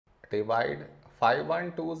divide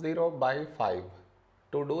 5120 by 5.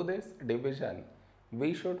 To do this division,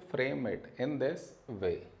 we should frame it in this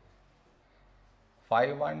way.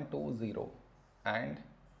 5120 and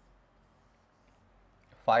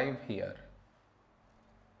 5 here.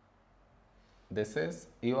 This is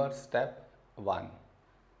your step 1.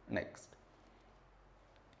 Next,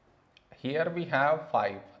 here we have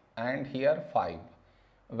 5 and here 5.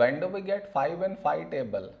 When do we get 5 in 5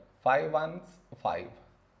 table? 5 ones 5.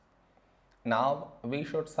 Now we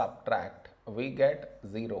should subtract. We get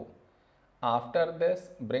 0. After this,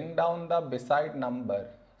 bring down the beside number.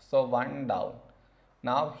 So 1 down.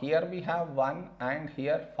 Now here we have 1 and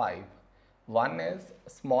here 5. 1 is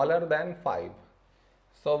smaller than 5.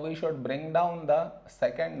 So we should bring down the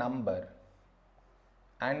second number.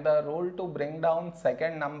 And the rule to bring down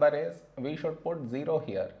second number is we should put 0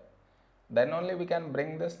 here. Then only we can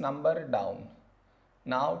bring this number down.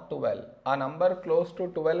 Now 12. A number close to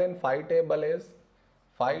 12 in 5 table is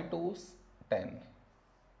 5 2s 10.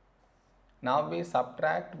 Now we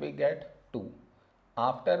subtract, we get 2.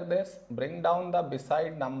 After this, bring down the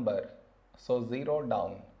beside number. So 0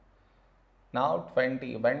 down. Now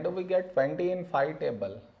 20. When do we get 20 in 5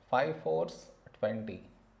 table? 5 4s 20.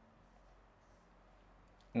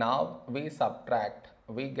 Now we subtract,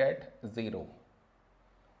 we get 0.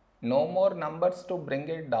 No more numbers to bring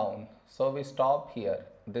it down, so we stop here.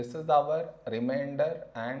 This is our remainder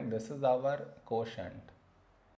and this is our quotient.